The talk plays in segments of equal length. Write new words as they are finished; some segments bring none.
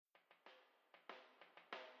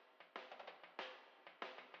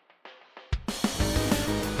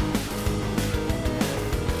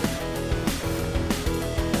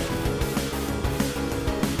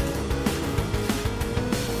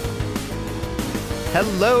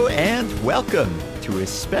Hello and welcome to a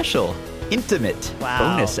special, intimate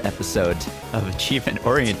bonus episode of Achievement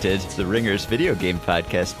Oriented, the Ringer's video game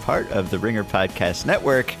podcast, part of the Ringer Podcast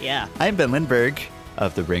Network. Yeah. I'm Ben Lindbergh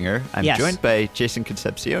of The Ringer. I'm joined by Jason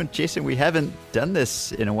Concepcion. Jason, we haven't done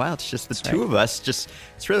this in a while. It's just the two of us.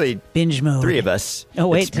 It's really binge mode. Three of us. Oh,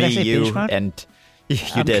 wait, it's did me, I say you, binge mode? and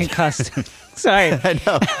I'm did. concussed. Sorry. I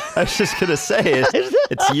know. I was just going to say,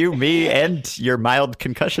 it's you, me, and your mild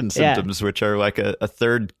concussion symptoms, which are like a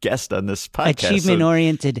third guest on this podcast.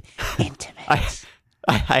 Achievement-oriented, intimate.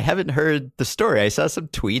 I haven't heard the story. I saw some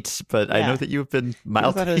tweets, but I know that you've been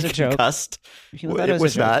mildly concussed. It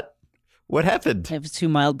was not. What happened? I have two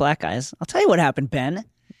mild black eyes. I'll tell you what happened, Ben.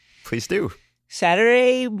 Please do.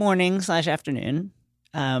 Saturday morning/afternoon,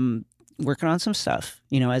 working on some stuff,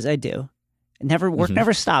 as I do. Work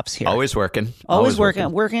never stops here. Always working. Always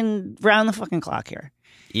working. Working round the fucking clock here.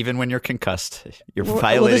 Even when you're concussed, you're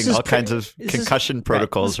violating all kinds of concussion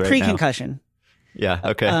protocols right now. Pre-concussion. Yeah.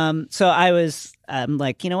 Okay. So I was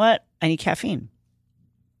like, you know what? I need caffeine.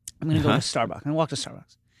 I'm going to go to Starbucks. I'm going to walk to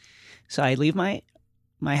Starbucks. So I leave my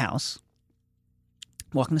house,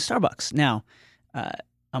 walking to Starbucks. Now,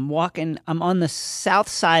 I'm on the south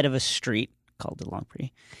side of a street called the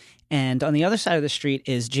Longprix. And on the other side of the street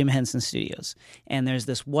is Jim Henson Studios. And there's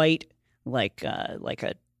this white, like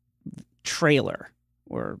a trailer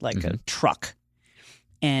or like a truck.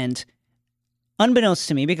 And unbeknownst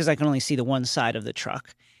to me, because I can only see the one side of the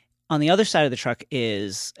truck, on the other side of the truck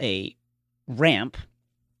is a ramp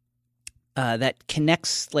that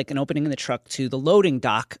connects like an opening in the truck to the loading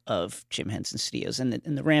dock of Jim Henson Studios. And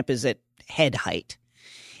the ramp is at head height.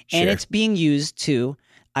 And it's being used to,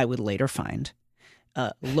 I would later find,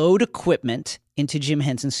 load equipment into Jim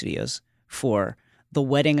Henson Studios for the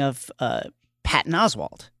wedding of Patton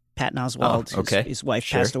Oswalt. Patton Oswalt, his wife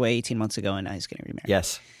passed away 18 months ago, and now he's getting remarried.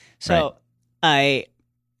 Yes. So I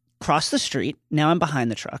cross the street. Now I'm behind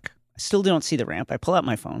the truck. I still don't see the ramp. I pull out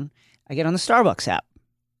my phone. I get on the Starbucks app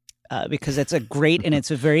because it's a great and it's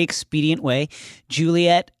a very expedient way.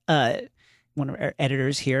 Juliet, one of our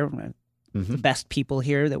editors here, one of the best people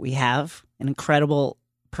here that we have, an incredible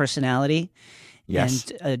personality.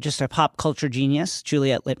 Yes. And just a pop culture genius,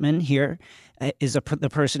 Juliet Littman here, is the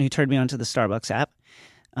person who turned me onto the Starbucks app,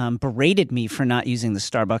 berated me for not using the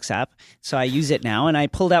Starbucks app. So I use it now, and I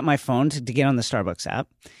pulled out my phone to get on the Starbucks app.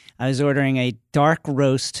 I was ordering a dark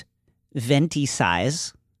roast venti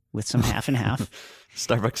size with some half and half.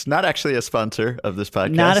 Starbucks, not actually a sponsor of this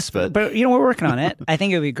podcast. But we're working on it. I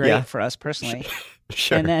think it would be great for us personally.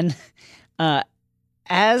 Sure. And then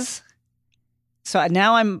So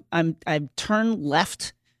now I've turned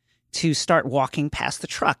left to start walking past the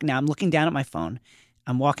truck. Now I'm looking down at my phone.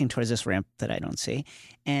 I'm walking towards this ramp that I don't see.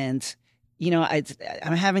 And,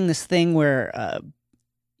 I'm having this thing where,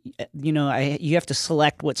 you have to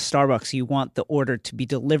select what Starbucks you want the order to be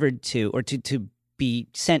delivered to or to be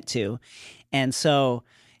sent to. And so,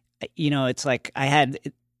 it's like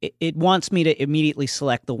it wants me to immediately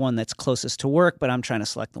select the one that's closest to work, but I'm trying to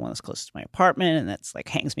select the one that's closest to my apartment, and that's like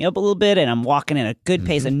hangs me up a little bit, and I'm walking at a good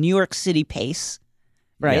pace, a New York City pace,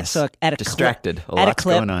 right? Yes. So at a distracted, a lot's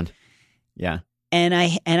going on. Yeah, and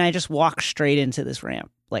I just walk straight into this ramp,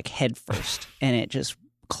 like head first, and it just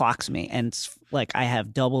clocks me, and it's like I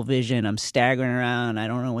have double vision. I'm staggering around. I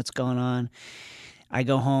don't know what's going on. I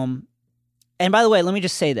go home, and by the way, let me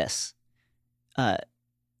just say this: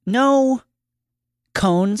 no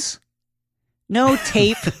cones, no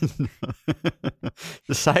tape.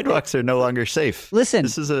 The sidewalks are no longer safe. Listen,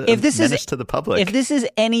 this is a menace to the public. If this is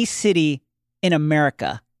any city in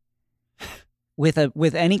America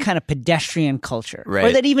with any kind of pedestrian culture,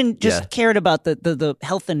 or that even just cared about the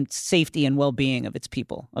health and safety and well-being of its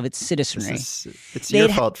people, of its citizenry, it's your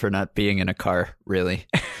fault for not being in a car, really.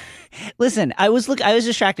 Listen, I was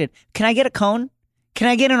distracted. Can I get a cone? Can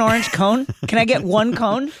I get an orange cone? Can I get one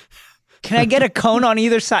cone? Can I get a cone on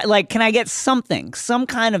either side? Like, can I get something, some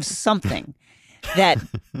kind of something that,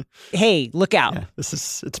 hey, look out. Yeah,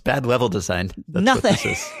 it's bad level design. That's nothing. What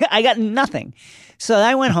this is. I got nothing. So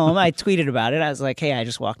I went home. I tweeted about it. I was like, hey, I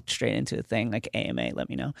just walked straight into a thing like AMA. Let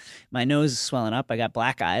me know. My nose is swelling up. I got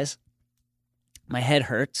black eyes. My head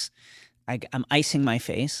hurts. I'm icing my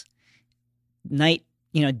face. Night,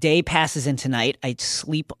 day passes into night. I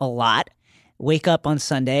sleep a lot. Wake up on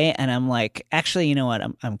Sunday and I'm like, actually, you know what?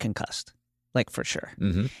 I'm concussed, like for sure.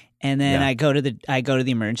 Mm-hmm. And then I go to the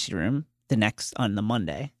emergency room on the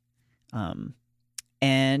Monday, and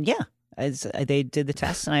they did the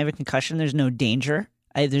test and I have a concussion. There's no danger.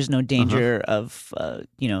 There's no danger of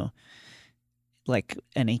like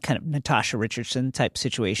any kind of Natasha Richardson type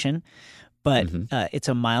situation, but it's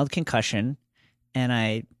a mild concussion,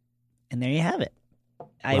 and there you have it.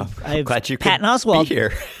 I'm glad you Patton could Oswalt be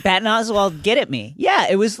here. Patton Oswalt get at me. Yeah,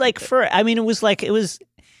 it was like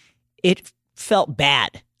it felt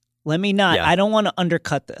bad. Let me not. Yeah. I don't want to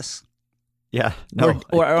undercut this. Yeah, no,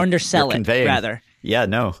 or undersell you're it conveying. rather. Yeah,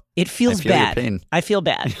 no, it feels I feel bad. Your pain. I feel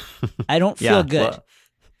bad. I don't feel good. Well,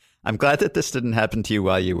 I'm glad that this didn't happen to you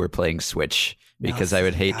while you were playing Switch, because I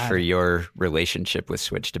would hate for your relationship with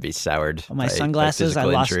Switch to be soured. My by sunglasses, I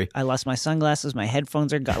injury. lost my sunglasses. My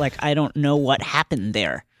headphones are gone. Like, I don't know what happened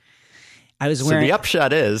there. I was wearing. So the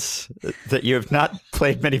upshot is that you have not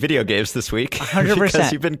played many video games this week 100%.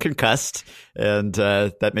 because you've been concussed, and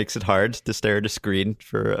that makes it hard to stare at a screen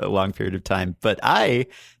for a long period of time. But I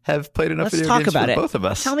have played enough video games for both of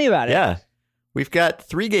us. Tell me about it. Yeah. We've got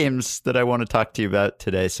 3 games that I want to talk to you about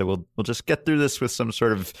today, so we'll just get through this with some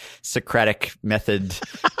sort of Socratic method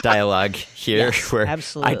dialogue here, yes, where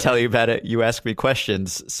absolutely. I tell you about it, you ask me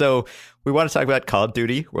questions. So we want to talk about Call of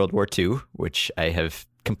Duty World War II, which I have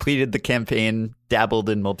completed the campaign, dabbled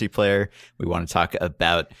in multiplayer. We want to talk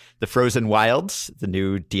about The Frozen Wilds, the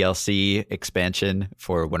new DLC expansion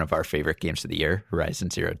for one of our favorite games of the year,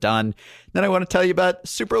 Horizon Zero Dawn. Then I want to tell you about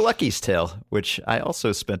Super Lucky's Tale, which I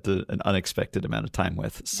also spent an unexpected amount of time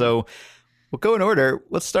with. So we'll go in order.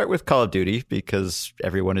 Let's start with Call of Duty, because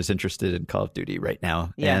everyone is interested in Call of Duty right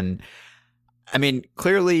now. Yeah. And I mean,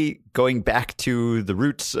 clearly going back to the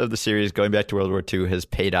roots of the series, going back to World War II has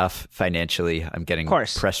paid off financially. I'm getting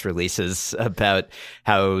press releases about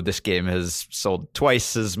how this game has sold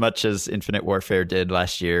twice as much as Infinite Warfare did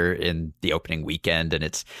last year in the opening weekend, and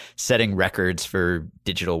it's setting records for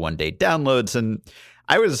digital one-day downloads. And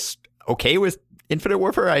I was okay with Infinite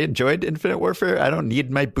Warfare. I enjoyed Infinite Warfare. I don't need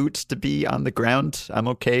my boots to be on the ground. I'm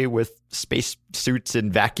okay with space suits in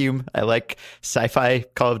vacuum. I like sci-fi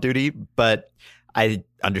Call of Duty, but I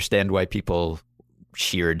understand why people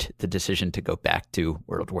cheered the decision to go back to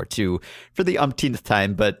World War II for the umpteenth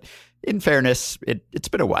time. But in fairness, it's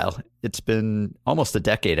been a while. It's been almost a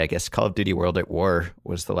decade, I guess. Call of Duty World at War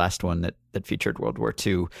was the last one that featured World War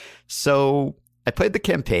II. So I played the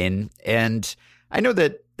campaign, and I know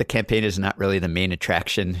that the campaign is not really the main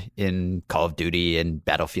attraction in Call of Duty and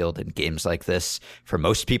Battlefield and games like this for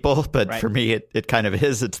most people. But for me, it kind of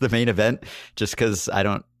is. It's the main event, just because I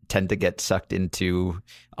don't tend to get sucked into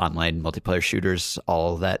online multiplayer shooters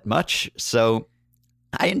all that much. So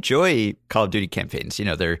I enjoy Call of Duty campaigns. You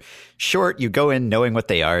know, they're short. You go in knowing what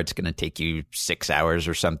they are. It's going to take you 6 hours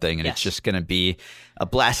or something, and it's just going to be a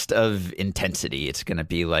blast of intensity. It's going to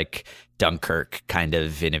be like Dunkirk kind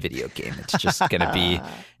of in a video game. It's just going to be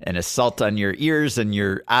an assault on your ears and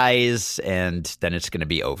your eyes, and then it's going to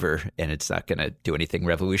be over, and it's not going to do anything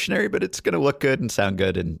revolutionary, but it's going to look good and sound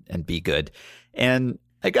good and be good. And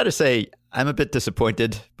I got to say, I'm a bit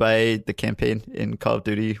disappointed by the campaign in Call of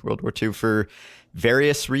Duty World War II for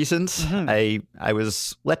various reasons. Mm-hmm. I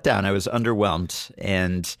was let down. I was underwhelmed.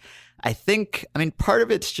 And I think, part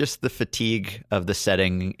of it's just the fatigue of the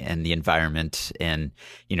setting and the environment. And,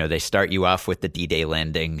 you know, they start you off with the D-Day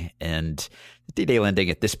landing. And the D-Day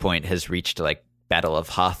landing at this point has reached like Battle of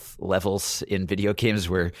Hoth levels in video games,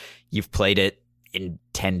 where you've played it in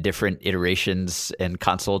 10 different iterations and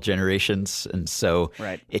console generations. And so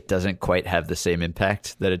it doesn't quite have the same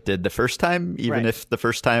impact that it did the first time, even if the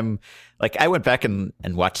first time, like I went back and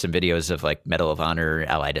watched some videos of like Medal of Honor,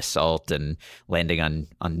 Allied Assault, and landing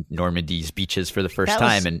on Normandy's beaches for the first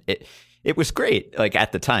time. And it was great. Like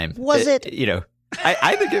at the time. Was it? You know,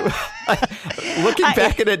 I think it was, looking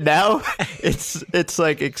back at it now, it's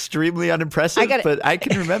like extremely unimpressive, but I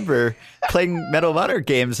can remember playing Medal of Honor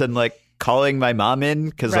games and like calling my mom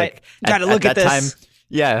in because like gotta look at that this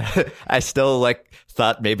time, I still like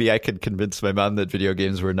thought maybe I could convince my mom that video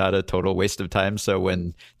games were not a total waste of time. So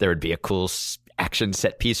when there would be a cool action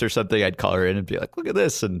set piece or something, I'd call her in and be like, look at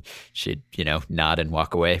this, and she'd, you know, nod and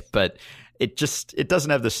walk away. But it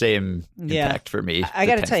doesn't have the same impact for me. I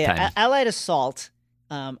gotta tell you, Allied Assault,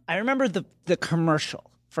 I remember the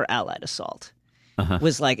commercial for Allied Assault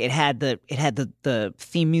was like it had the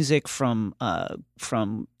theme music from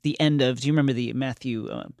the end of. Do you remember the Matthew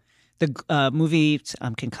the movie?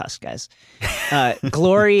 I'm concussed, guys.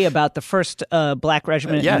 Glory, about the first Black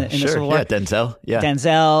Regiment in the Civil War. Yeah,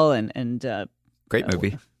 Denzel and great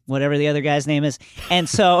movie. Whatever the other guy's name is, and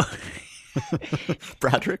so Matthew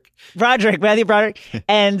Broderick,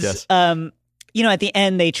 and you know, at the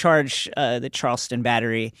end they charge the Charleston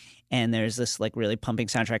Battery. And there's this like really pumping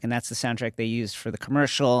soundtrack, and that's the soundtrack they used for the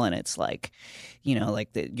commercial. And it's like, you know,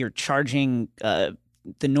 like you're charging the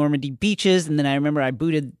Normandy beaches. And then I remember I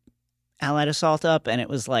booted Allied Assault up, and it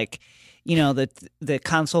was like, the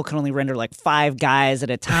console can only render like 5 guys at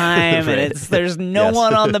a time, right. And there's no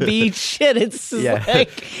one on the beach, and it's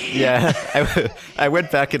I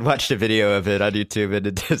went back and watched a video of it on YouTube, and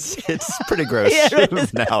it's pretty gross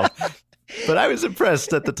now. But I was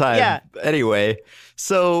impressed at the time. Yeah. Anyway,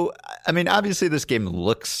 so, I mean, obviously this game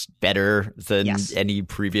looks better than any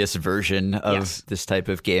previous version of this type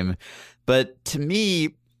of game. But to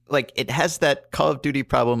me, like, it has that Call of Duty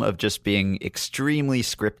problem of just being extremely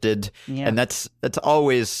scripted. Yeah. And that's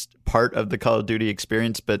always part of the Call of Duty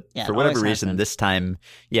experience. But for whatever reason, this time,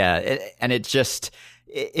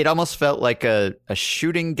 it almost felt like a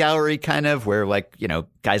shooting gallery kind of, where like,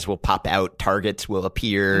 guys will pop out, targets will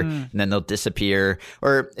appear, and then they'll disappear.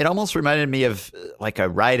 Or it almost reminded me of like a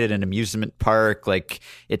ride at an amusement park, like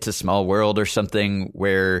It's a Small World or something,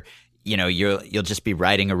 where you'll just be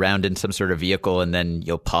riding around in some sort of vehicle, and then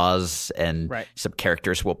you'll pause, and some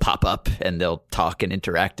characters will pop up, and they'll talk and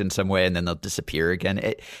interact in some way, and then they'll disappear again.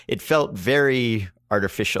 It felt very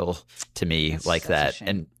artificial to me, like that.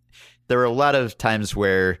 And there were a lot of times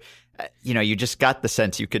where, you just got the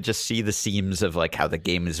sense, you could just see the seams of like how the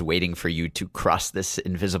game is waiting for you to cross this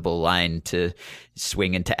invisible line to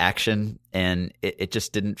swing into action. And it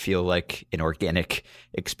just didn't feel like an organic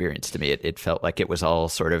experience to me. It felt like it was all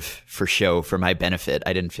sort of for show, for my benefit.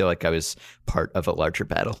 I didn't feel like I was part of a larger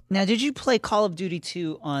battle. Now, did you play Call of Duty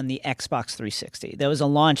 2 on the Xbox 360? That was a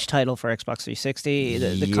launch title for Xbox 360,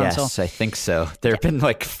 the console? Yes, I think so. There have been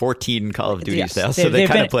like 14 Call of Duties now, so they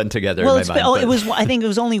kind of blend together in my mind. I think it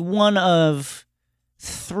was only one of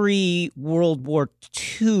 3 World War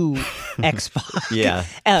II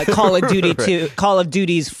Xbox Call of Duty 2 Call of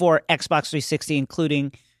Duties for Xbox 360,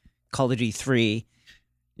 including Call of Duty 3.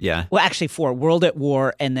 Yeah. Well, actually 4, World at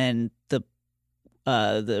War, and then the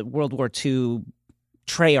World War II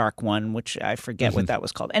Treyarch one, which I forget what that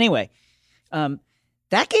was called. Anyway,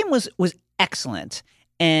 that game was excellent,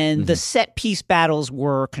 and the set piece battles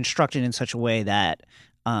were constructed in such a way that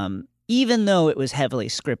even though it was heavily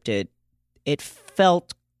scripted, it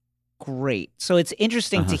felt great. So it's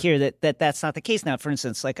interesting to hear that that's not the case now. For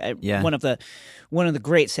instance, like one of the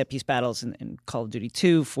great set piece battles in Call of Duty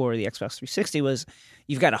 2 for the Xbox 360 was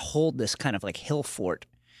you've got to hold this kind of like hill fort,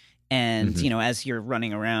 and as you're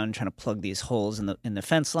running around trying to plug these holes in the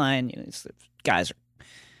fence line, the guys are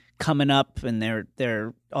coming up, and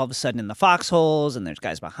they're all of a sudden in the foxholes, and there's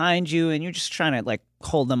guys behind you, and you're just trying to like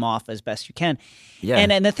hold them off as best you can. Yeah.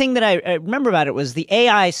 And the thing that I remember about it was the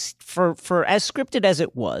AI, for as scripted as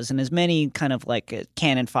it was, and as many kind of like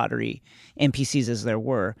cannon foddery NPCs as there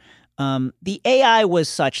were, the AI was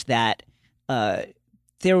such that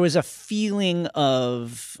there was a feeling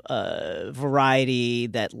of variety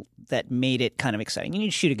that made it kind of exciting.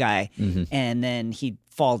 You shoot a guy, and then he'd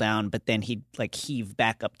fall down, but then he'd like heave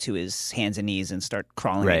back up to his hands and knees and start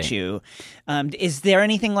crawling at you. Is there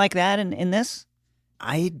anything like that in this?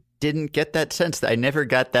 I didn't get that sense. I never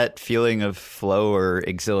got that feeling of flow or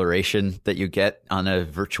exhilaration that you get on a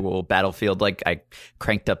virtual battlefield. Like, I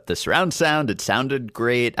cranked up the surround sound. It sounded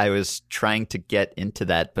great. I was trying to get into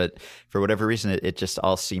that, but for whatever reason, it just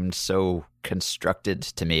all seemed so constructed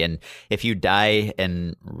to me. And if you die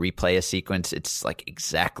and replay a sequence, it's like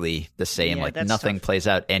exactly the same. Like nothing plays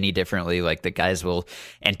out any differently. Like the guys will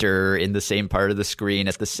enter in the same part of the screen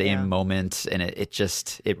at the same moment. And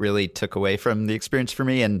it really took away from the experience for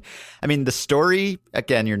me. And I mean, the story,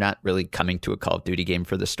 again, you're not really coming to a Call of Duty game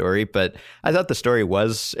for the story, but I thought the story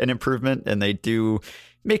was an improvement, and they do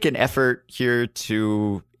make an effort here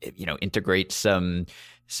to, integrate some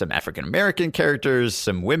African-American characters,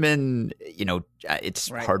 some women. It's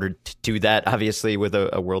harder to do that, obviously, with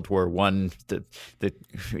a World War I. The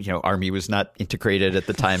army was not integrated at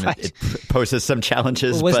the time. It poses some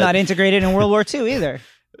challenges. It was not integrated in World War II either.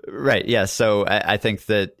 Right. Yeah. So I think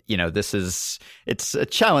that, it's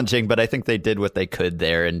challenging, but I think they did what they could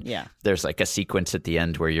there. And there's like a sequence at the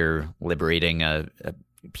end where you're liberating a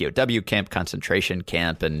POW camp, concentration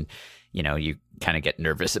camp, and, you kind of get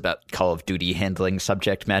nervous about Call of Duty handling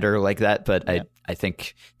subject matter like that. But I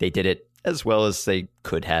think they did it as well as they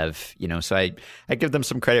could have, so I give them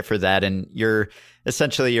some credit for that. And you're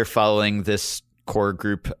following this core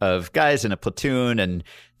group of guys in a platoon, and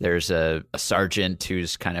there's a sergeant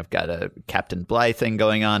who's kind of got a Captain Bligh thing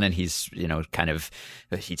going on, and he's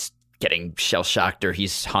he's getting shell shocked, or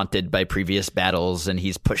he's haunted by previous battles, and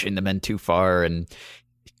he's pushing the men too far. And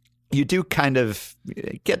you do kind of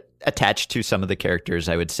get attached to some of the characters,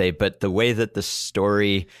 I would say, but the way that the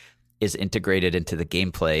story is integrated into the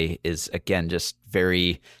gameplay is, again, just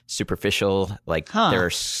very superficial. Like there are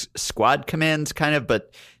squad commands kind of,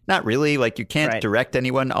 but not really. Like you can't direct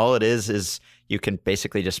anyone. All it is you can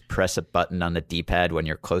basically just press a button on the D-pad when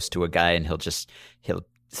you're close to a guy, and he'll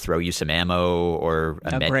throw you some ammo or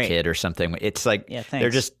a med kit or something. It's like they're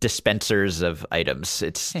just dispensers of items.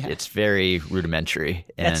 It's very rudimentary.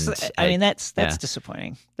 And that's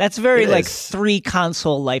disappointing. That's very like 3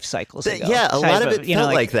 console life cycles ago. Yeah, a lot of it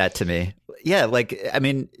felt like that to me. Yeah, like, I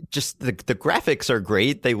mean, just the graphics are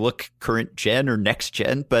great. They look current gen or next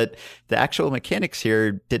gen, but the actual mechanics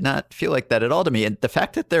here did not feel like that at all to me. And the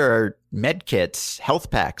fact that there are med kits, health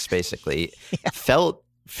packs, basically, felt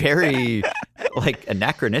very like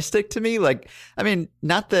anachronistic to me. Like, I mean,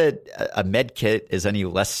 not that a med kit is any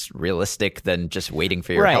less realistic than just waiting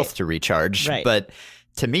for your health to recharge, but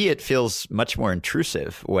to me, it feels much more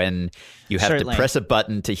intrusive when you have to press a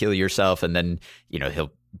button to heal yourself, and then,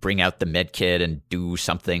 he'll bring out the med kit and do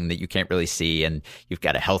something that you can't really see, and you've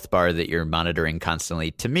got a health bar that you're monitoring constantly.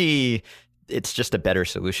 To me, it's just a better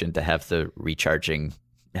solution to have the recharging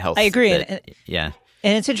health. I agree.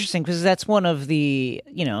 And it's interesting because that's one of the,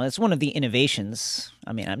 it's one of the innovations.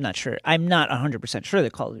 I mean, I'm not 100% sure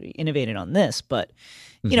that Call of Duty innovated on this, but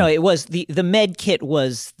it was the med kit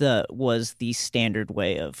was the standard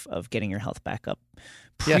way of getting your health back up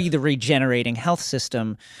pre the regenerating health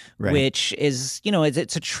system, which is,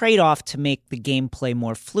 it's a trade-off to make the gameplay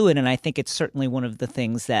more fluid. And I think it's certainly one of the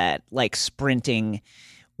things that, like sprinting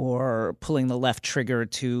or pulling the left trigger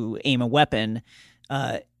to aim a weapon,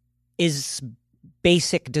 is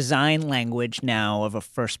basic design language now of a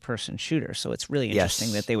first-person shooter. So it's really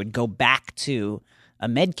interesting that they would go back to a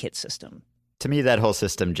medkit system. To me, that whole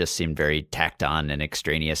system just seemed very tacked on and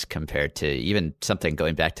extraneous compared to even something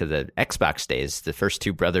going back to the Xbox days, the first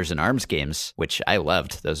 2 Brothers in Arms games, which I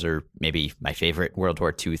loved. Those are maybe my favorite World War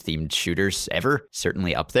II themed shooters ever,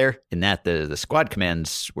 certainly up there. In that, the squad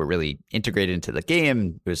commands were really integrated into the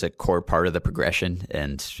game. It was a core part of the progression.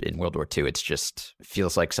 And in World War II, it's just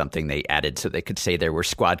feels like something they added so they could say there were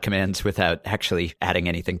squad commands without actually adding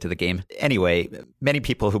anything to the game. Anyway, many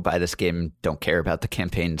people who buy this game don't care about the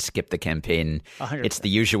campaign, skip the campaign. 100%. It's the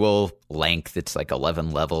usual length. It's like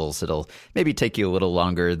 11 levels. It'll maybe take you a little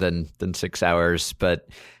longer than 6 hours, but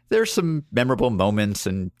there's some memorable moments,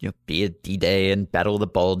 and be it D-Day and Battle of the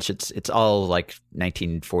Bulge. It's all like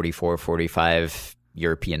 1944-45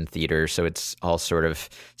 European theater, so it's all sort of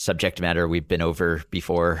subject matter we've been over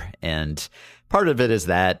before, and part of it is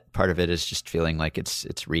that. Part of it is just feeling like it's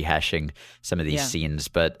rehashing some of these scenes,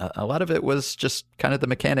 but a lot of it was just kind of the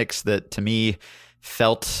mechanics that, to me,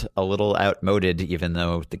 felt a little outmoded, even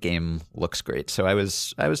though the game looks great. So I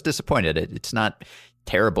was disappointed. It's not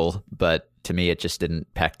terrible, but to me, it just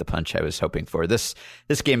didn't pack the punch I was hoping for. This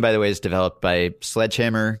game, by the way, is developed by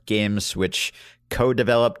Sledgehammer Games, which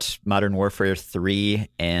co-developed Modern Warfare 3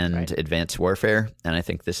 and Advanced Warfare. And I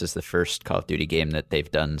think this is the first Call of Duty game that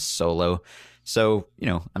they've done solo. So,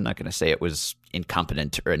 I'm not going to say it was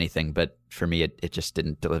incompetent or anything, but for me, it just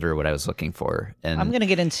didn't deliver what I was looking for. And I'm going to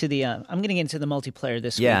get into the multiplayer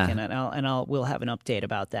this week, and we'll have an update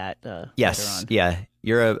about that. Yes, later on. Yeah.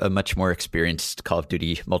 You're a much more experienced Call of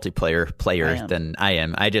Duty multiplayer player than I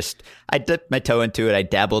am. I dipped my toe into it. I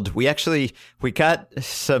dabbled. We got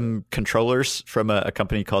some controllers from a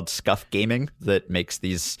company called Scuff Gaming that makes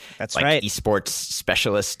these esports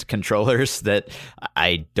specialist controllers that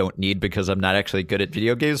I don't need because I'm not actually good at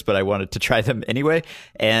video games, but I wanted to try them anyway.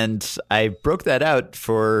 And I broke that out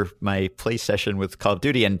for my play session with Call of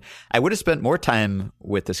Duty, and I would have spent more time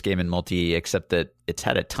with this game in multi, except that it's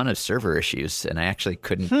had a ton of server issues, and I actually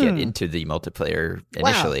couldn't get into the multiplayer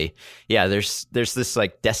initially. Wow. Yeah, there's this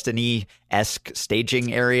like Destiny-esque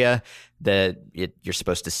staging area that you're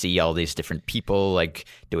supposed to see all these different people like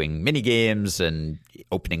doing mini games and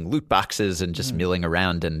opening loot boxes and just milling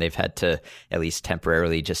around, and they've had to at least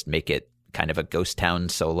temporarily just make it kind of a ghost town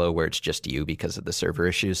solo where it's just you because of the server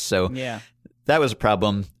issues. So that was a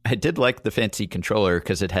problem. I did like the fancy controller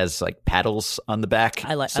because it has like paddles on the back.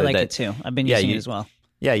 I like it too. I've been using it as well.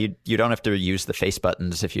 Yeah, you don't have to use the face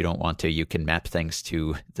buttons if you don't want to. You can map things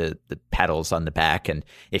to the paddles on the back, and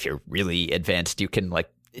if you're really advanced, you can like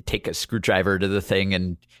take a screwdriver to the thing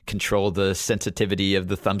and control the sensitivity of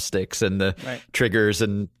the thumbsticks and the triggers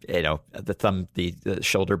and the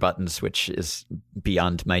shoulder buttons, which is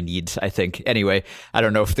beyond my needs, I think. Anyway, I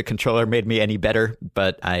don't know if the controller made me any better,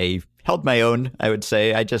 but I held my own, I would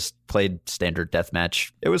say. I just played standard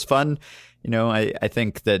deathmatch. It was fun. I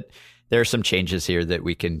think that there are some changes here that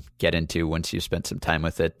we can get into once you've spent some time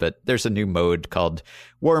with it, but there's a new mode called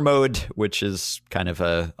War Mode, which is kind of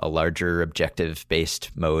a larger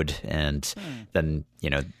objective-based mode, and then,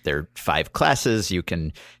 there are 5 classes. You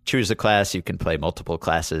can choose a class, you can play multiple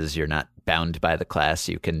classes, you're not bound by the class,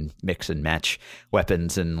 you can mix and match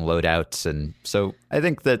weapons and loadouts, and so I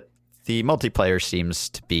think that the multiplayer seems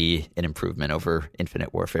to be an improvement over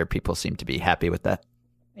Infinite Warfare. People seem to be happy with that.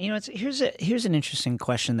 Here's an interesting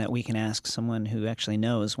question that we can ask someone who actually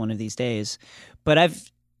knows one of these days. But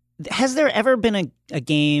has there ever been a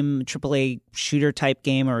game, AAA shooter type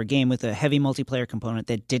game, or a game with a heavy multiplayer component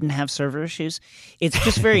that didn't have server issues? It's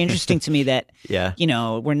just very interesting to me that,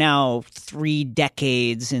 we're now 3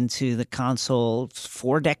 decades into the console,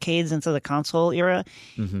 4 decades into the console era,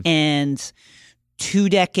 and 2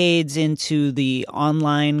 decades into the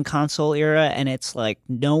online console era, and it's like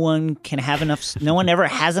no one ever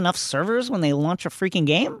has enough servers when they launch a freaking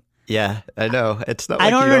game. Yeah, I know. It's not. Like I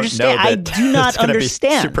don't understand. I do not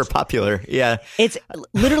understand. Super popular. Yeah, it's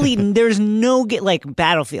literally there's no like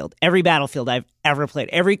Battlefield. Every Battlefield I've ever played,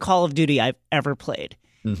 every Call of Duty I've ever played,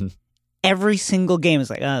 every single game is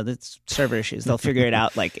like, oh, that's server issues. They'll figure it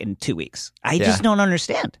out like in 2 weeks. I just don't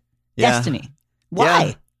understand. Yeah. Destiny. Why?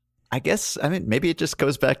 Yeah. I guess, maybe it just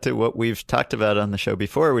goes back to what we've talked about on the show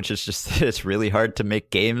before, which is just that it's really hard to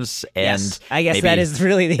make games. And yes, I guess that is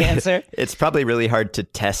really the answer. It's probably really hard to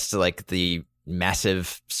test like the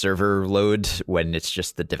massive server load when it's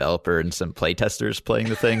just the developer and some playtesters playing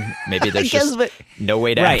the thing. Maybe there's no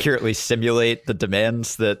way to accurately simulate the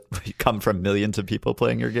demands that come from millions of people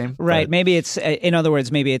playing your game. Right. Maybe it's, in other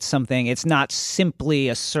words, maybe it's something, it's not simply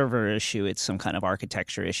a server issue. It's some kind of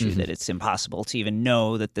architecture issue that it's impossible to even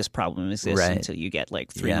know that this problem exists until you get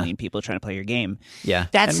like 3 million people trying to play your game. Yeah.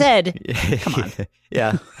 That said, come on.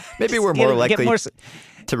 Yeah. Maybe we're more likely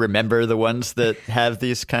to remember the ones that have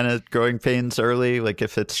these kind of growing pains early. Like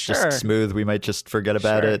if it's just smooth, we might just forget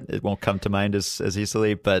about it. It won't come to mind as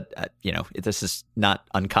easily. But, this is not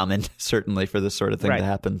uncommon, certainly, for this sort of thing to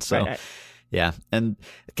happen. So, yeah. And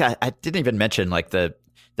God, I didn't even mention like there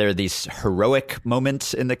are these heroic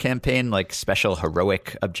moments in the campaign, like special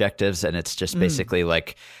heroic objectives. And it's just basically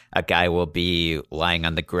like a guy will be lying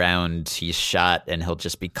on the ground. He's shot and he'll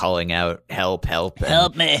just be calling out, help, help.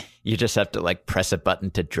 Help me. You just have to like press a button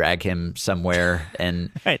to drag him somewhere.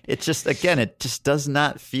 And it just, again, it just does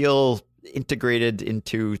not feel integrated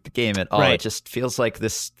into the game at all. It just feels like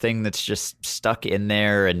this thing that's just stuck in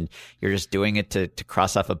there and you're just doing it to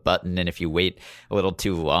cross off a button, and if you wait a little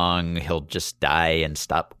too long he'll just die and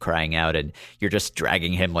stop crying out, and you're just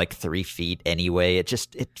dragging him like 3 feet anyway.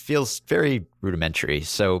 It feels very rudimentary.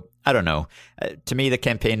 So I don't know. To me the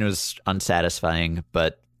campaign was unsatisfying,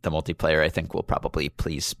 but the multiplayer, I think, will probably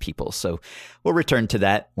please people. So we'll return to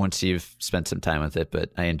that once you've spent some time with it.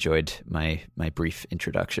 But I enjoyed my brief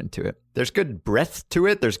introduction to it. There's good breadth to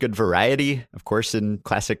it. There's good variety. Of course, in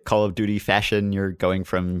classic Call of Duty fashion, you're going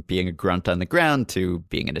from being a grunt on the ground to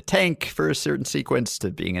being in a tank for a certain sequence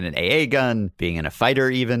to being in an AA gun, being in a fighter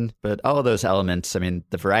even. But all of those elements,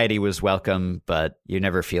 the variety was welcome, but you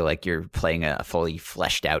never feel like you're playing a fully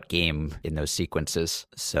fleshed out game in those sequences.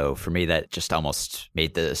 So for me, that just almost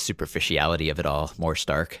made the superficiality of it all more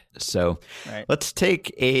stark. So let's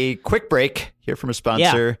take a quick break, hear from a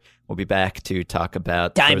sponsor. Yeah. We'll be back to talk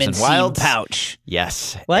about Diamond Frozen Wilds. Seed Pouch.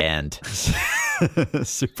 Yes. What? And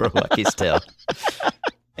Super Lucky's Tale.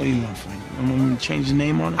 Any more for you? I'm going to change the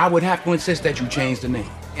name on it? I would have to insist that you change the name.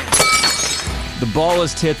 The ball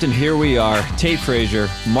is tipped, and here we are. Tate Frazier,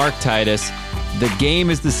 Mark Titus. The game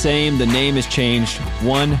is the same. The name has changed.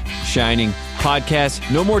 One Shining Podcast.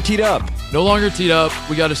 No more teed up. No longer teed up.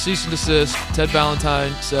 We got a cease and desist. Ted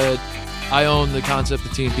Valentine said, I own the concept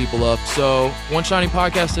of teeing people up. So One Shining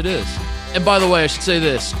Podcast it is. And by the way, I should say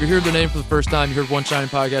this. You hear the name for the first time. You heard One Shining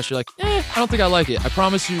Podcast. You're like, I don't think I like it. I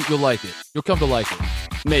promise you'll like it. You'll come to like it.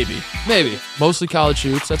 Maybe. Mostly college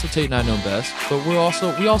shoots. That's what Tate and I know best. But we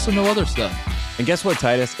also know other stuff. And guess what,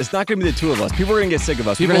 Titus? It's not going to be the two of us. People are going to get sick of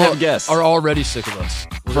us. People We're going to have guests. Are already sick of us.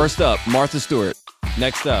 First up, Martha Stewart.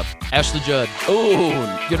 Next up, Ashley Judd. Oh,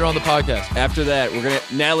 get her on the podcast. After that, we're going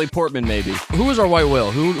to Natalie Portman, maybe. Who is our white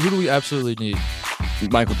whale? Who do we absolutely need?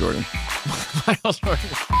 Michael Jordan.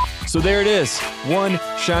 So there it is. One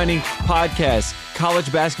Shining Podcast. College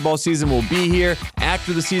basketball season will be here.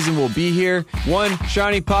 After the season will be here. One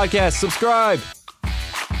Shining Podcast. Subscribe.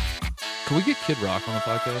 Can we get Kid Rock on the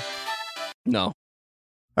podcast? No.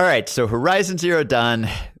 All right. So Horizon Zero Dawn.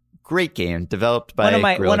 Great game, developed by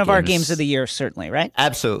one of our games of the year, certainly, right?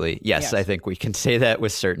 Absolutely. Yes, I think we can say that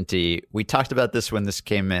with certainty. We talked about this when this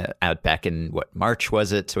came out back in, March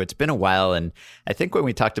was it? So it's been a while, and I think when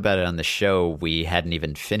we talked about it on the show, we hadn't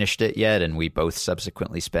even finished it yet, and we both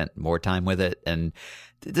subsequently spent more time with it. And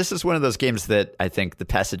this is one of those games that I think the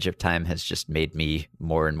passage of time has just made me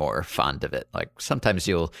more and more fond of it. Like sometimes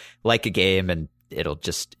you'll like a game and it'll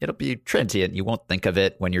be transient. You won't think of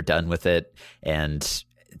it when you're done with it. And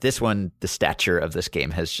this one, the stature of this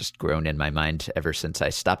game has just grown in my mind ever since I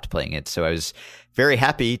stopped playing it. So I was very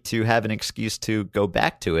happy to have an excuse to go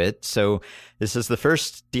back to it. So this is the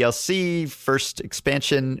first DLC, first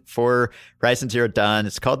expansion for Horizon Zero Dawn.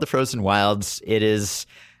 It's called The Frozen Wilds. It is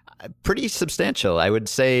pretty substantial. I would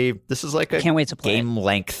say this is like a Can't wait to play game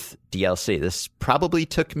length DLC. This probably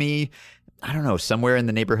took me, I don't know, somewhere in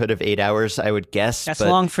the neighborhood of 8 hours, I would guess. That's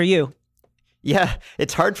long for you. Yeah,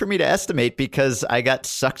 it's hard for me to estimate because I got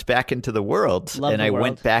sucked back into the world. I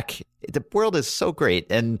went back. The world is so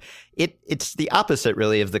great. And it's the opposite,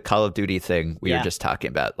 really, of the Call of Duty thing we were just talking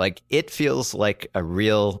about. Like, it feels like a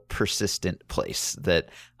real persistent place that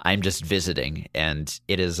I'm just visiting. And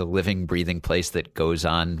it is a living, breathing place that goes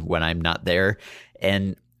on when I'm not there.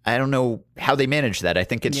 And I don't know how they manage that. I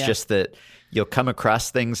think it's just that you'll come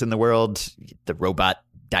across things in the world. The robot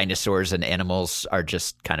dinosaurs and animals are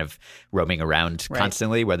just kind of roaming around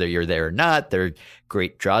constantly, whether you're there or not. They're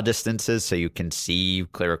great draw distances, so you can see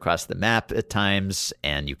clear across the map at times,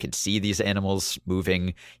 and you can see these animals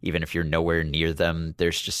moving even if you're nowhere near them.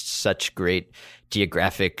 There's just such great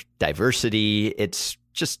geographic diversity. It's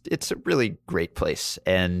a really great place,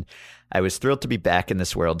 and I was thrilled to be back in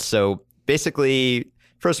this world. So basically,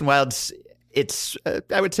 Frozen Wilds, it's,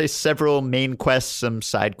 I would say, several main quests, some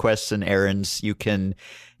side quests and errands. You can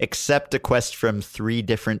accept a quest from 3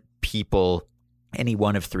 different people, any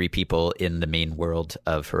one of 3 people in the main world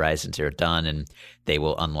of Horizon Zero Dawn, and they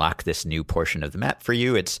will unlock this new portion of the map for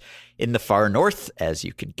you. It's in the far north, as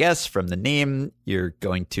you could guess from the name. You're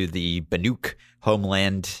going to the Banuk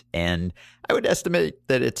homeland, and I would estimate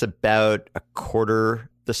that it's about a quarter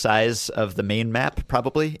the size of the main map,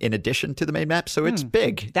 probably, in addition to the main map. So it's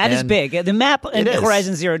big. That is big. The map in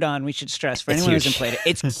Horizon Zero Dawn, we should stress, for anyone who hasn't played it,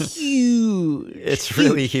 it's huge. It's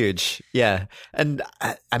really huge. Yeah. And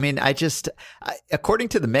I mean, according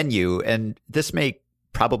to the menu, and this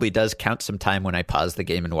probably does count some time when I paused the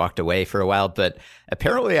game and walked away for a while, but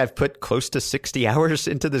apparently I've put close to 60 hours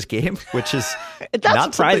into this game, which is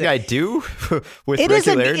not something I do with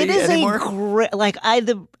regularity anymore.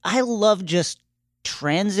 I love just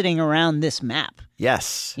transiting around this map.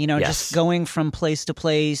 Yes. Just going from place to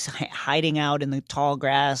place, hiding out in the tall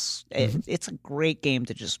grass. It's a great game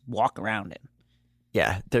to just walk around in.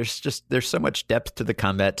 Yeah, there's so much depth to the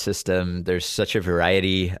combat system. There's such a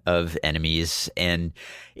variety of enemies. And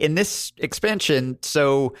in this expansion,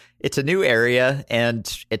 so it's a new area,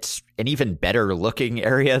 and it's an even better looking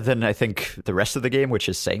area than I think the rest of the game, which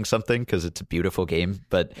is saying something because it's a beautiful game.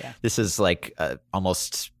 But this is like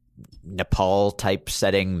almost Nepal type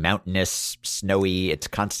setting, mountainous, snowy. It's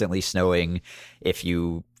constantly snowing. If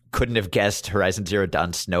you couldn't have guessed, Horizon Zero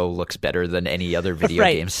Dawn snow looks better than any other video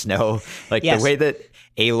game snow. Like the way that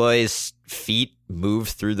Aloy's feet move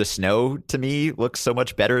through the snow, to me, looks so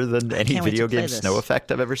much better than any video game snow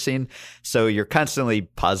effect I've ever seen. So you're constantly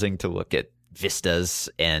pausing to look at vistas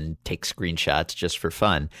and take screenshots just for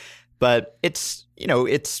fun. But it's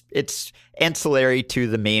ancillary to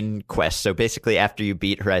the main quest. So basically, after you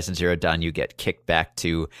beat Horizon Zero Dawn, you get kicked back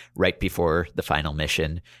to right before the final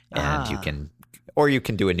mission, and you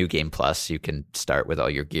can do a New Game Plus. You can start with all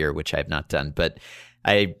your gear, which I have not done, but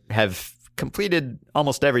I have completed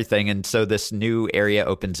almost everything. And so this new area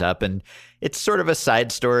opens up, and it's sort of a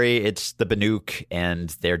side story. It's the Banuk, and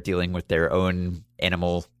they're dealing with their own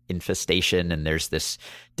animal infestation, and there's this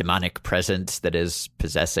demonic presence that is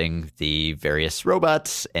possessing the various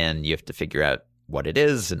robots, and you have to figure out what it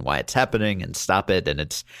is and why it's happening and stop it. And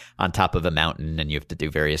it's on top of a mountain, and you have to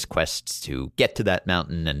do various quests to get to that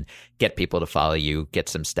mountain and get people to follow you, get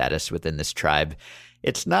some status within this tribe.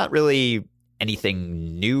 It's not really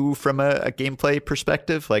anything new from a gameplay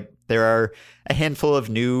perspective. Like, there are a handful of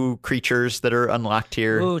new creatures that are unlocked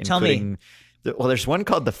here. Ooh, tell me. Well, there's one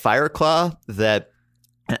called the Fireclaw that,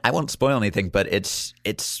 I won't spoil anything, but it's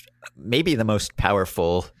maybe the most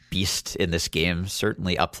powerful beast in this game,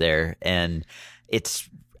 certainly up there. And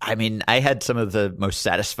I had some of the most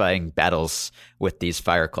satisfying battles with these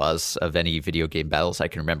Fireclaws of any video game battles I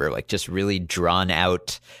can remember, like just really drawn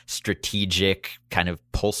out, strategic, kind of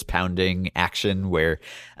pulse pounding action where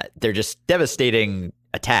they're just devastating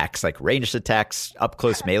attacks, like ranged attacks, up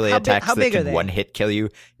close melee attacks that can one hit kill you.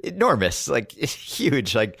 Enormous, like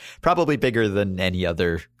huge, like probably bigger than any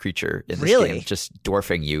other creature in this game, just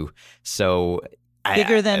dwarfing you. So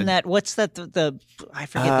bigger than that. What's that? I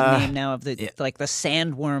forget the name now of the the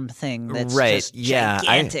sandworm thing. That's just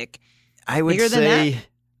gigantic. I would say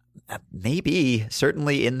Maybe,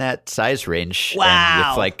 certainly in that size range. Wow. And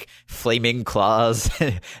with like flaming claws.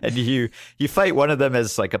 And you fight one of them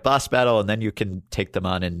as like a boss battle, and then you can take them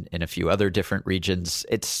on in a few other different regions.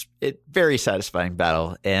 It's very satisfying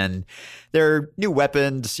battle. And there are new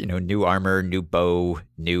weapons, new armor, new bow,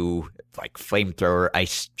 new like flamethrower,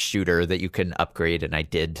 ice shooter that you can upgrade. And I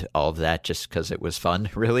did all of that just because it was fun,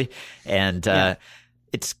 really. And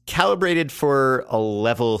it's calibrated for a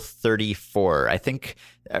level 34, I think,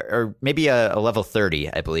 or maybe a level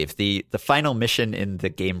 30, I believe. The final mission in the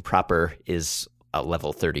game proper is a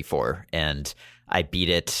level 34, and I beat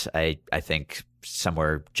it, I think,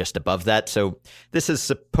 somewhere just above that. So this is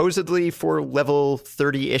supposedly for level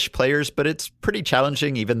 30-ish players, but it's pretty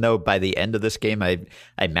challenging, even though by the end of this game, I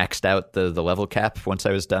maxed out the level cap once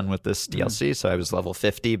I was done with this DLC. So I was level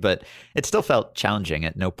 50, but it still felt challenging.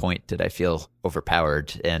 At no point did I feel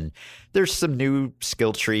overpowered. And there's some new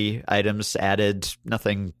skill tree items added.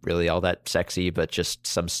 Nothing really all that sexy, but just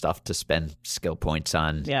some stuff to spend skill points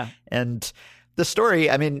on. Yeah. And the story,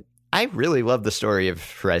 I mean, I really love the story of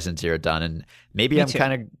Horizon Zero Dawn, and maybe I'm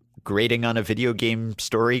kind of grading on a video game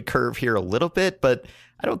story curve here a little bit, but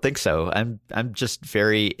I don't think so. I'm just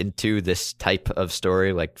very into this type of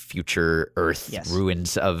story, like future Earth,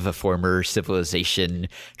 ruins of a former civilization,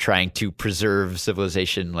 trying to preserve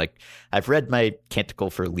civilization. Like, I've read my Canticle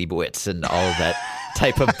for Leibowitz and all of that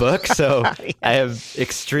type of book, so I am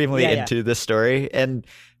extremely into this story. And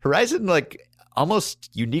Horizon, like, almost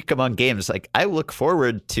unique among games. Like, I look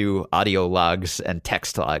forward to audio logs and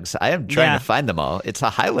text logs. I am trying to find them all. It's a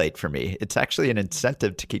highlight for me. It's actually an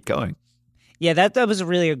incentive to keep going. Yeah, that was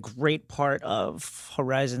really a great part of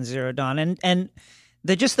Horizon Zero Dawn, and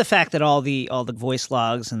just the fact that all the voice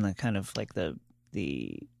logs and the kind of like the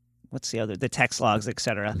what's the other, the text logs,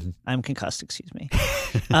 etc. I'm concussed. Excuse me.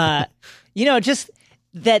 Just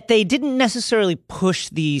that they didn't necessarily push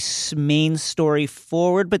the main story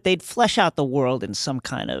forward, but they'd flesh out the world in some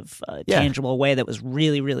kind of tangible way that was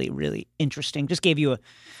really, really, really interesting. Just gave you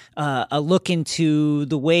a look into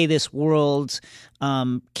the way this world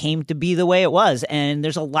came to be the way it was. And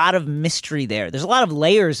there's a lot of mystery there. There's a lot of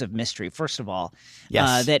layers of mystery, first of all,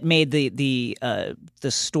 that made the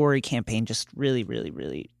story campaign just really, really,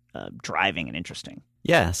 really driving and interesting.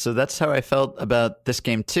 Yeah, so that's how I felt about this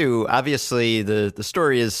game too. Obviously, the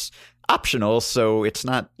story is optional, so it's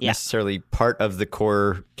not necessarily part of the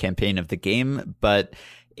core campaign of the game, but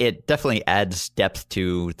it definitely adds depth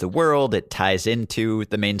to the world. It ties into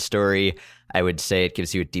the main story. I would say it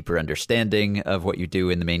gives you a deeper understanding of what you do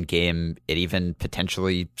in the main game. It even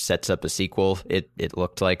potentially sets up a sequel, it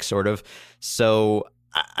looked like, sort of. So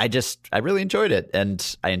I really enjoyed it,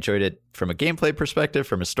 and I enjoyed it from a gameplay perspective,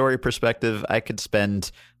 from a story perspective. I could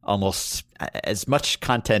spend almost as much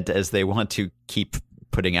content as they want to keep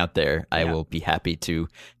putting out there. I will be happy to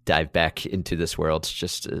dive back into this world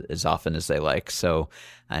just as often as they like. So,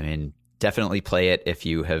 I mean, definitely play it if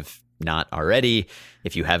you have not already.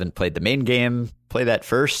 If you haven't played the main game, play that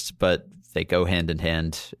first, but they go hand in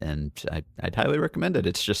hand, and I'd highly recommend it.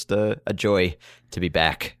 It's just a joy to be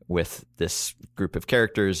back with this group of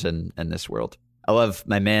characters and this world. I love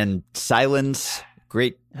my man Sylens,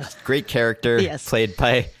 great character, played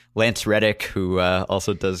by Lance Reddick, who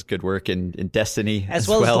also does good work in Destiny as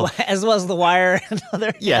well. As well as The Wire and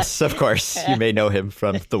other. Yes, of course. You may know him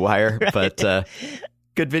from The Wire, but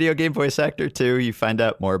good video game voice actor too. You find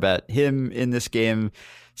out more about him in this game.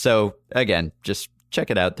 So again, just check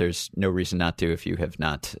it out. There's no reason not to if you have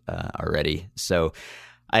not already. So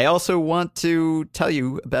I also want to tell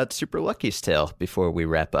you about Super Lucky's Tale before we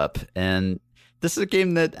wrap up. And this is a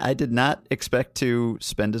game that I did not expect to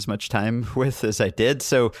spend as much time with as I did.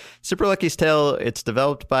 So Super Lucky's Tale, it's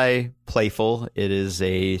developed by Playful. It is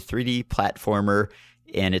a 3D platformer,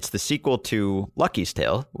 and it's the sequel to Lucky's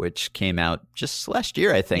Tale, which came out just last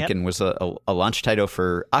year, I think, and was a launch title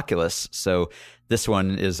for Oculus. So this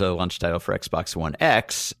one is a launch title for Xbox One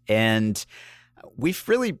X, and we've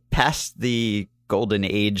really passed the golden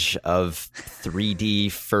age of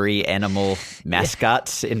 3D furry animal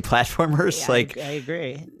mascots in platformers. I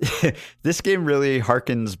agree. This game really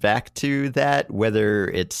harkens back to that, whether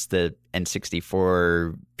it's the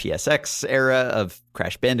N64 PSX era of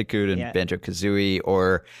Crash Bandicoot and Banjo-Kazooie,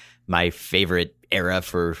 or my favorite era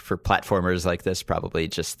for platformers like this, probably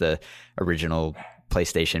just the original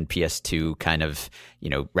PlayStation, PS2 kind of,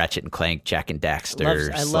 Ratchet and Clank, Jak and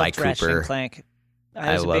Daxter, Sly Cooper. Ratchet and Clank.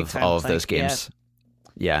 I love all of those games.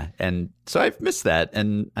 Yeah, and so I've missed that,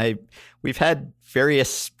 and we've had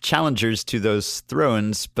various challengers to those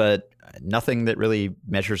thrones, but nothing that really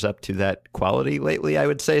measures up to that quality lately, I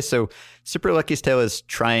would say. So Super Lucky's Tale is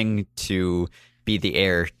trying to be the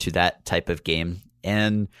heir to that type of game.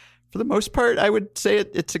 And for the most part, I would say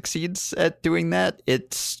it succeeds at doing that.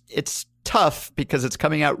 It's tough because it's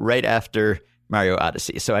coming out right after Mario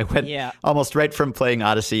Odyssey. So I went almost right from playing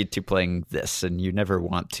Odyssey to playing this, and you never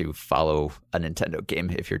want to follow a Nintendo game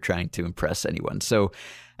if you're trying to impress anyone. So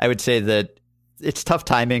I would say that it's tough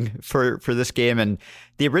timing for this game, and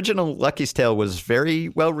the original Lucky's Tale was very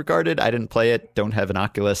well regarded. I didn't play it, don't have an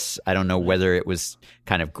Oculus. I don't know whether it was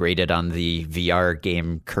kind of graded on the VR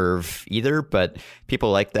game curve either, but people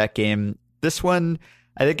like that game. This one,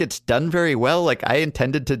 I think it's done very well. Like, I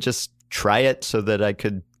intended to just try it so that I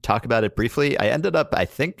could talk about it briefly. I ended up, I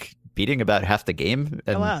think, beating about half the game,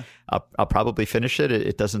 and I'll probably finish it.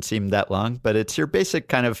 It doesn't seem that long, but it's your basic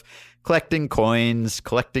kind of collecting coins,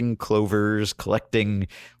 collecting clovers, collecting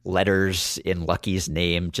letters in Lucky's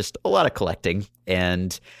name, just a lot of collecting,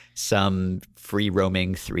 and some free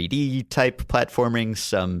roaming 3D type platforming,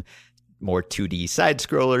 some more 2D side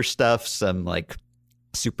scroller stuff, some like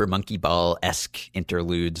Super Monkey Ball-esque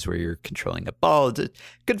interludes where you're controlling a ball. It's a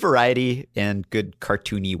good variety and good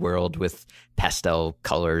cartoony world with pastel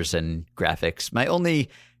colors and graphics. My only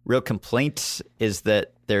real complaint is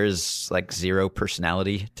that there's like zero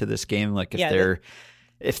personality to this game. Like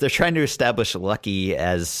if they're trying to establish Lucky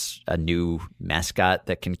as a new mascot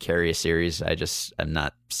that can carry a series, I'm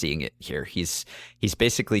not seeing it here. He's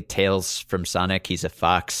basically Tails from Sonic. He's a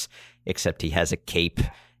fox, except he has a cape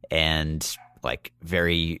and like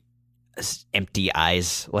very empty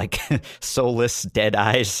eyes, like soulless, dead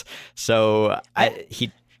eyes. So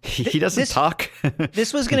he doesn't talk.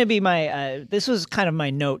 This was going to be my. This was kind of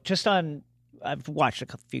my note. Just on, I've watched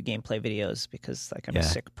a few gameplay videos because like I'm a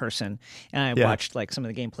sick person, and I watched like some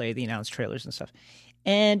of the gameplay, the announced trailers and stuff.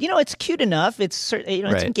 And it's cute enough. It's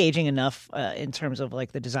it's engaging enough in terms of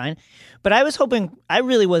like the design. But I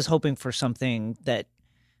really was hoping for something that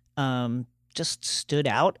just stood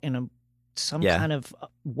out in some kind of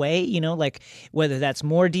way, like whether that's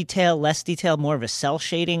more detail, less detail, more of a cell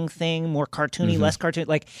shading thing, more cartoony, less cartoon.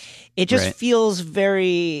 Like it just feels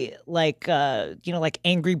very like, like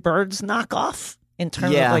Angry Birds knockoff in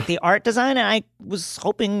terms of like the art design. And I was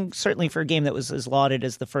hoping certainly for a game that was as lauded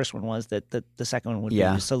as the first one was, that the second one would be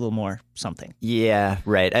just a little more something. Yeah,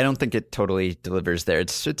 right. I don't think it totally delivers there.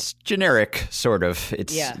 It's generic, sort of.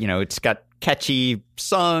 It's, it's got catchy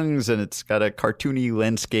songs and it's got a cartoony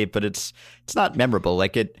landscape, but it's not memorable.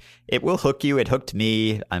 Like it will hook you. It hooked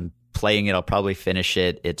me. I'm playing it. I'll probably finish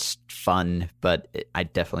it. It's fun, but I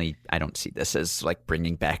don't see this as like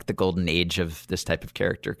bringing back the golden age of this type of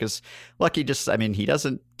character, because Lucky he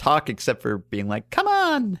doesn't talk except for being like, come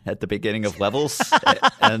on, at the beginning of levels.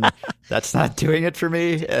 And that's not doing it for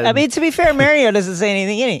me. And, to be fair, Mario doesn't say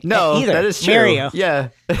anything either. That is true. Mario. Yeah.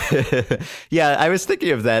 Yeah, I was thinking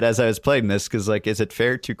of that as I was playing this, because like, is it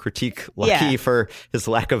fair to critique Lucky for his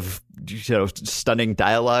lack of stunning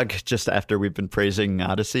dialogue just after we've been praising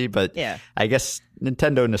Odyssey? But I guess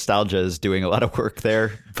Nintendo nostalgia is doing a lot of work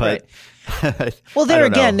there. But well, there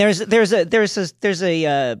again, there's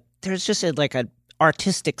just like an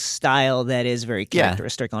artistic style that is very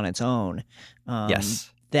characteristic on its own.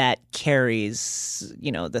 That carries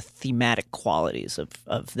the thematic qualities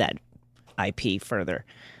of that IP further.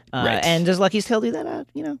 And does Lucky's Tale do that?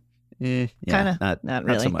 Kind of, not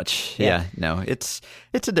really. Not so much. Yeah, no, it's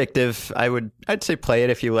addictive. I'd say play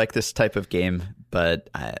it if you like this type of game, but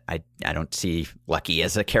I don't see Lucky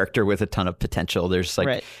as a character with a ton of potential. There's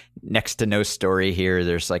like next to no story here.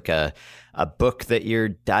 There's like a book that you're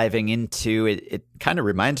diving into. It kind of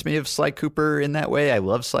reminds me of Sly Cooper in that way. I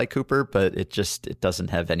love Sly Cooper, but it doesn't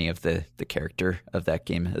have any of the character of that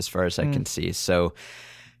game as far as I can see. So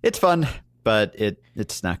it's fun, but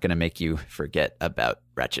it's not going to make you forget about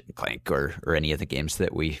Ratchet and Clank or any of the games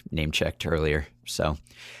that we name checked earlier. So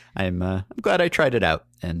I'm glad I tried it out,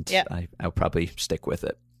 and I'll probably stick with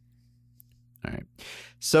it. All right.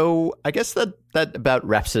 So I guess that about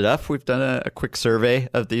wraps it up. We've done a quick survey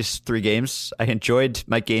of these 3 games. I enjoyed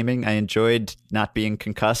my gaming. I enjoyed not being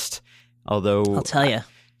concussed, although I'll tell you,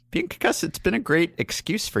 being concussed, it's been a great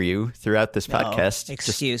excuse for you throughout this podcast.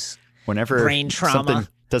 Excuse. Just whenever brain trauma something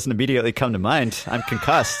doesn't immediately come to mind, I'm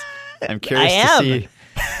concussed. I'm curious to see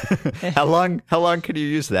how long can you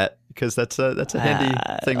use that? Because that's a handy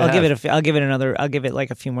thing. I'll give it like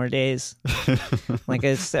a few more days. Like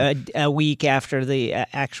it's a week after the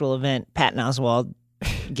actual event. Patton Oswalt,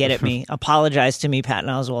 get at me. Apologize to me, Patton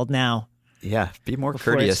Oswalt, now. Yeah, be more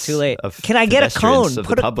courteous. It's too late. Can I get a cone? Of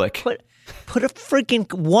the public. Put a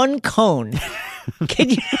freaking one cone. Can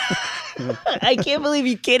you? I can't believe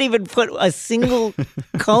you can't even put a single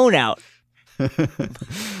cone out.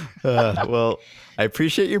 Well, I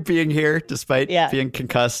appreciate you being here despite being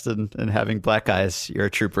concussed and having black eyes. You're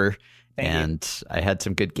a trooper. I had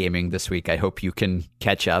some good gaming this week. I hope you can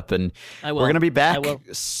catch up. And we're going to be back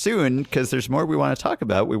soon because there's more we want to talk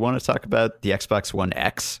about. We want to talk about the Xbox One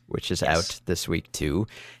X, which is out this week too.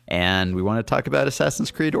 And we want to talk about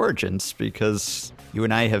Assassin's Creed Origins because you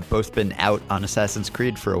and I have both been out on Assassin's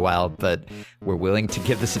Creed for a while, but we're willing to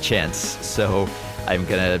give this a chance. So I'm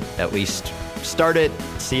going to at least start it,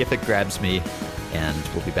 see if it grabs me. And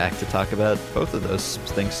we'll be back to talk about both of those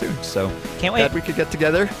things soon. So can't wait. Glad we could get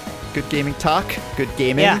together. Good gaming talk, good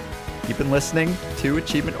gaming. Yeah. You've been listening to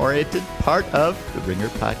Achievement Oriented, part of the Ringer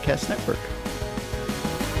Podcast Network.